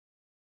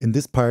In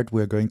this part,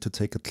 we are going to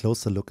take a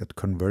closer look at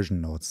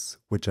conversion nodes,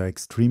 which are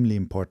extremely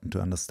important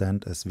to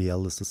understand as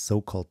VL is a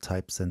so-called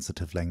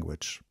type-sensitive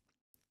language.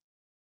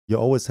 You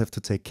always have to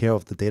take care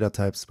of the data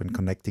types when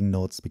connecting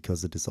nodes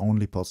because it is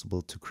only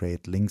possible to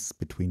create links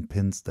between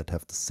pins that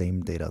have the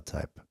same data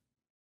type.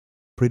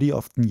 Pretty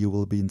often you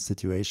will be in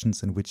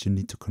situations in which you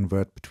need to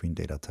convert between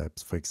data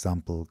types, for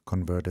example,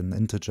 convert an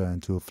integer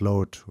into a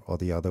float or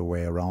the other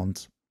way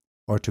around,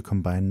 or to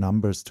combine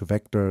numbers to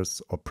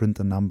vectors or print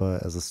a number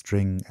as a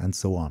string and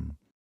so on.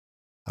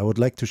 I would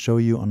like to show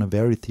you on a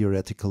very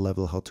theoretical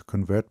level how to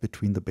convert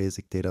between the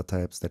basic data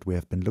types that we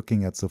have been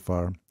looking at so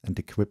far and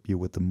equip you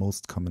with the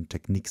most common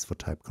techniques for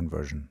type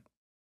conversion.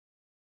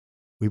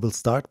 We will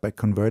start by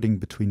converting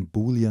between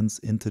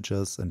booleans,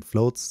 integers and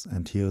floats,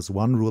 and here's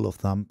one rule of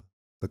thumb: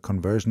 the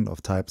conversion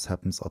of types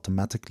happens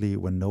automatically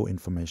when no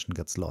information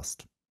gets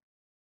lost.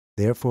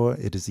 Therefore,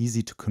 it is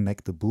easy to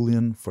connect a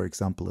boolean, for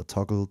example a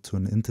toggle, to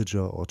an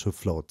integer or to a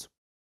float.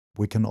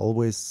 We can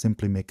always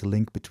simply make a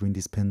link between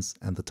these pins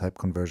and the type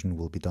conversion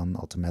will be done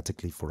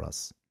automatically for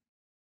us.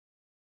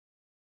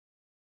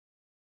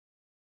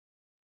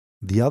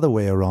 The other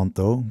way around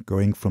though,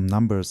 going from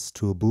numbers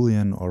to a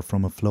boolean or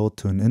from a float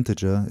to an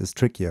integer is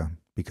trickier,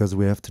 because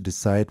we have to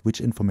decide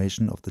which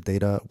information of the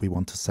data we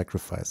want to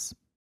sacrifice.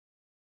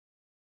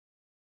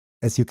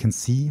 As you can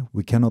see,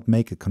 we cannot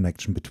make a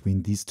connection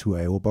between these two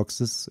I/O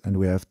boxes, and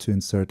we have to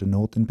insert a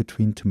node in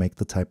between to make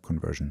the type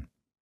conversion.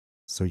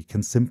 So you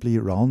can simply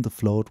round the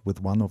float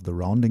with one of the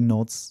rounding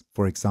nodes,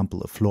 for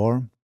example a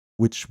floor,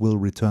 which will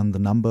return the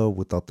number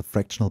without the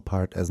fractional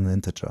part as an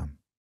integer.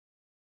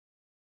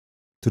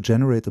 To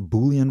generate a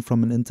boolean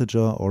from an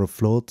integer or a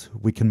float,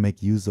 we can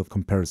make use of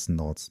comparison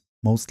nodes,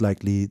 most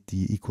likely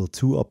the equal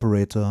to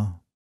operator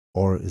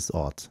or is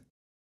odd.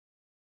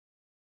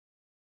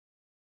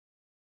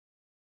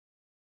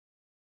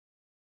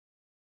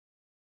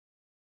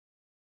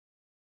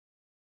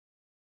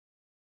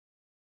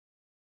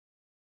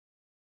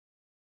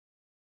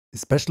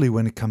 Especially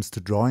when it comes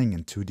to drawing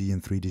in 2D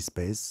and 3D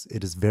space,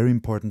 it is very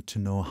important to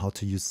know how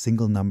to use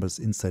single numbers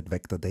inside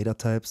vector data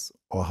types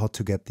or how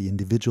to get the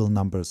individual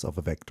numbers of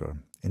a vector.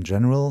 In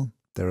general,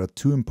 there are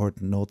two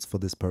important nodes for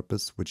this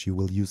purpose which you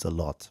will use a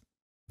lot: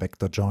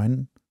 vector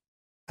join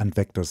and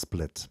vector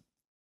split.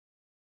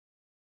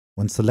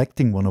 When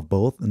selecting one of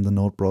both in the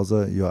node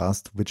browser, you are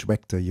asked which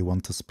vector you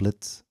want to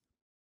split,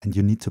 and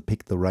you need to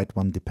pick the right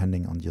one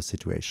depending on your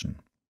situation.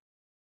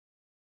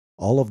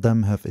 All of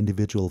them have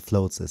individual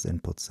floats as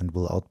inputs and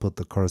will output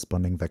the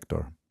corresponding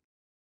vector.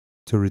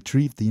 To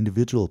retrieve the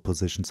individual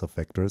positions of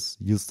vectors,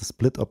 use the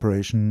split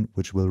operation,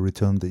 which will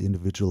return the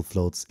individual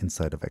floats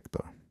inside a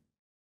vector.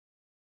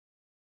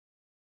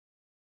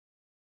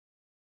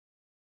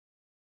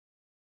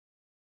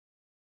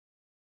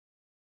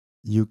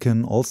 You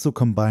can also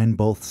combine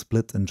both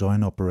split and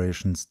join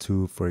operations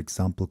to, for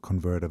example,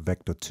 convert a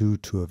vector 2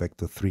 to a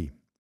vector 3.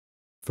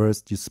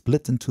 First, you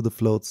split into the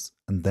floats,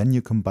 and then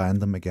you combine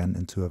them again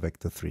into a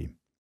vector 3.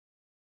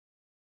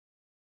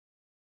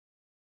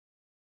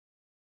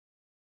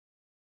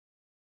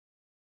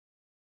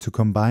 To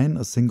combine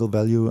a single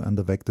value and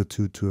a vector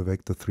 2 to a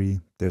vector 3,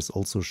 there's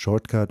also a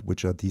shortcut,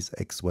 which are these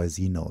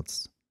XYZ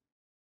nodes.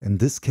 In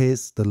this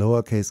case, the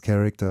lowercase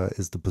character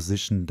is the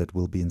position that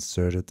will be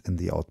inserted in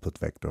the output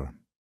vector.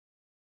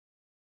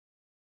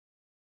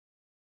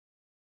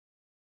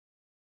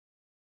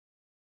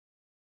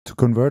 To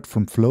convert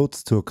from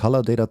floats to a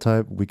color data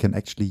type, we can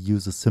actually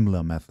use a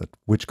similar method,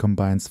 which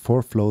combines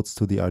 4 floats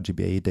to the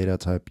RGBA data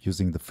type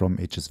using the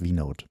fromHSV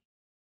node.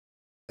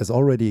 As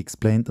already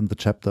explained in the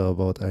chapter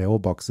about I/O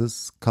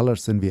boxes,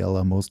 colors in VL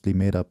are mostly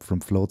made up from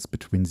floats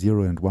between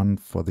 0 and 1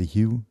 for the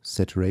hue,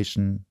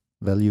 saturation,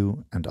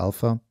 value, and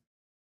alpha,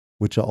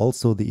 which are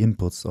also the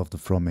inputs of the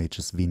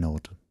fromHSV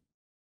node.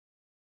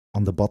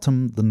 On the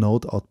bottom, the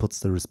node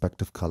outputs the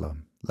respective color.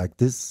 Like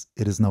this,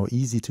 it is now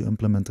easy to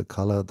implement a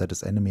color that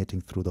is animating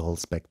through the whole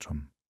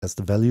spectrum, as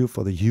the value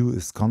for the hue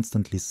is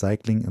constantly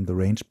cycling in the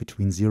range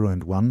between 0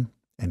 and 1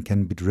 and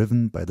can be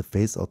driven by the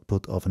phase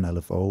output of an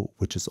LFO,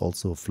 which is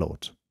also a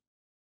float.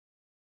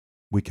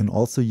 We can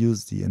also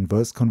use the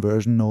inverse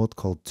conversion node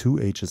called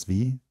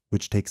toHSV,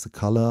 which takes a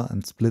color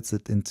and splits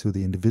it into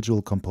the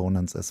individual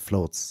components as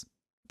floats.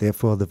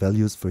 Therefore, the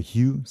values for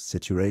hue,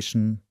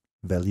 saturation,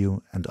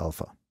 value, and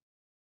alpha.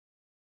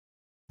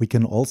 We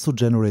can also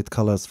generate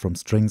colors from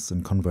strings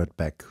and convert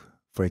back,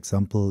 for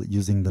example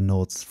using the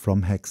nodes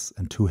fromHex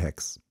and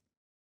toHex.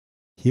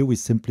 Here we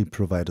simply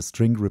provide a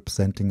string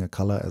representing a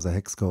color as a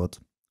hex code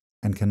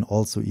and can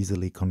also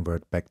easily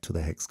convert back to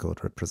the hex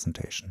code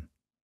representation.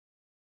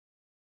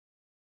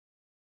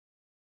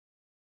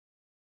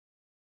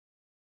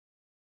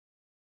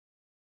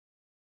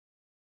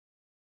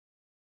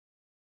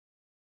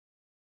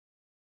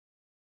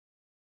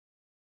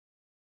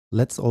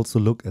 Let's also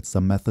look at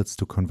some methods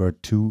to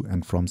convert to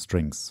and from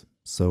strings.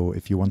 So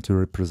if you want to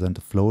represent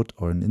a float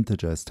or an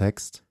integer as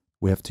text,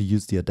 we have to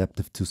use the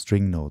adaptive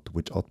toString node,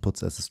 which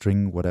outputs as a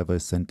string whatever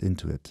is sent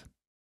into it.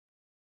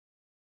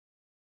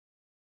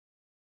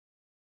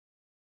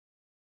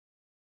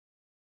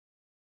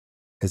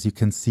 As you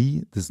can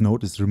see, this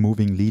node is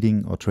removing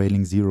leading or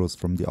trailing zeros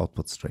from the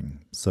output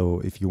string. So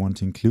if you want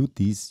to include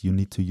these, you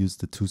need to use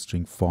the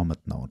toString format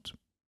node.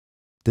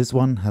 This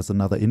one has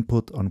another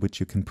input on which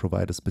you can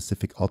provide a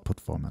specific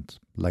output format.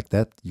 Like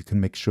that, you can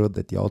make sure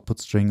that the output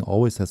string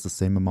always has the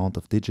same amount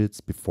of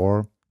digits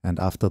before and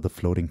after the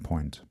floating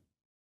point.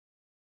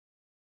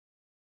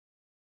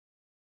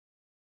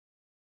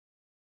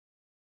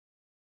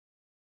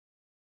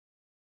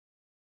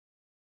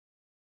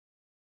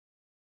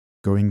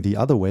 Going the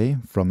other way,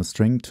 from a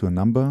string to a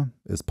number,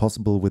 is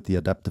possible with the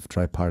adaptive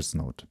try-parse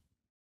node.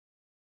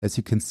 As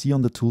you can see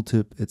on the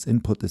tooltip, its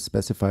input is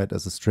specified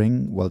as a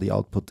string while the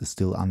output is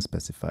still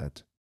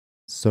unspecified.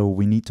 So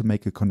we need to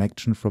make a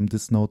connection from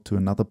this node to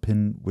another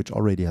pin which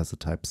already has a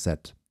type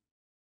set.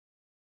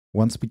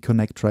 Once we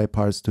connect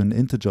try-parse to an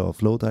integer or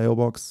float IO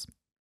box,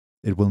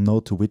 it will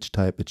know to which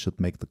type it should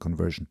make the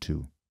conversion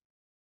to.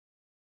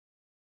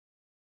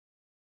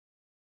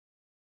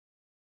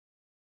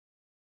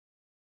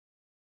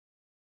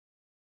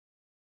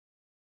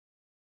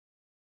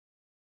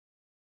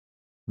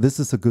 This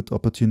is a good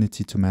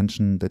opportunity to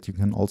mention that you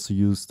can also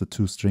use the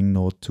toString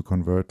node to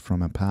convert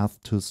from a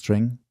path to a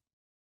string.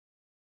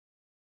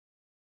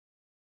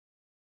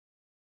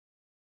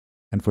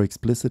 And for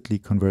explicitly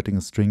converting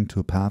a string to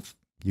a path,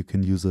 you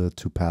can use a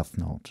toPath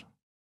node.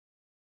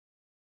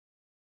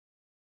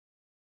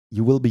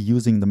 You will be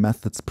using the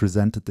methods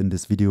presented in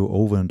this video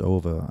over and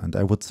over, and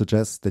I would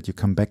suggest that you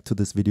come back to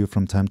this video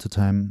from time to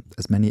time,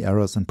 as many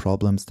errors and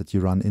problems that you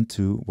run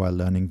into while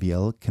learning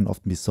VL can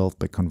often be solved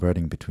by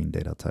converting between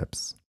data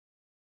types.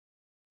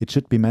 It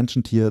should be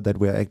mentioned here that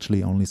we are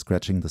actually only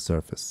scratching the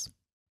surface.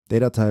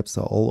 Data types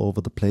are all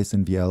over the place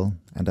in VL,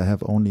 and I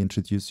have only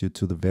introduced you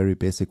to the very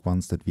basic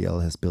ones that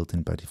VL has built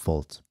in by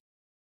default.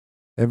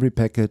 Every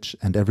package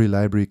and every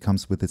library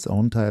comes with its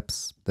own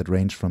types that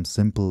range from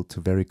simple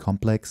to very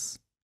complex,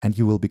 and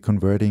you will be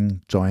converting,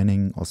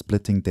 joining, or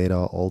splitting data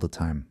all the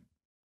time.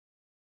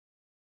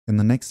 In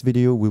the next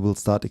video, we will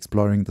start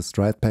exploring the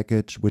Stride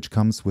package, which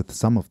comes with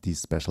some of these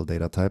special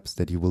data types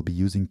that you will be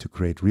using to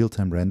create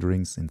real-time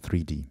renderings in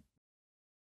 3D.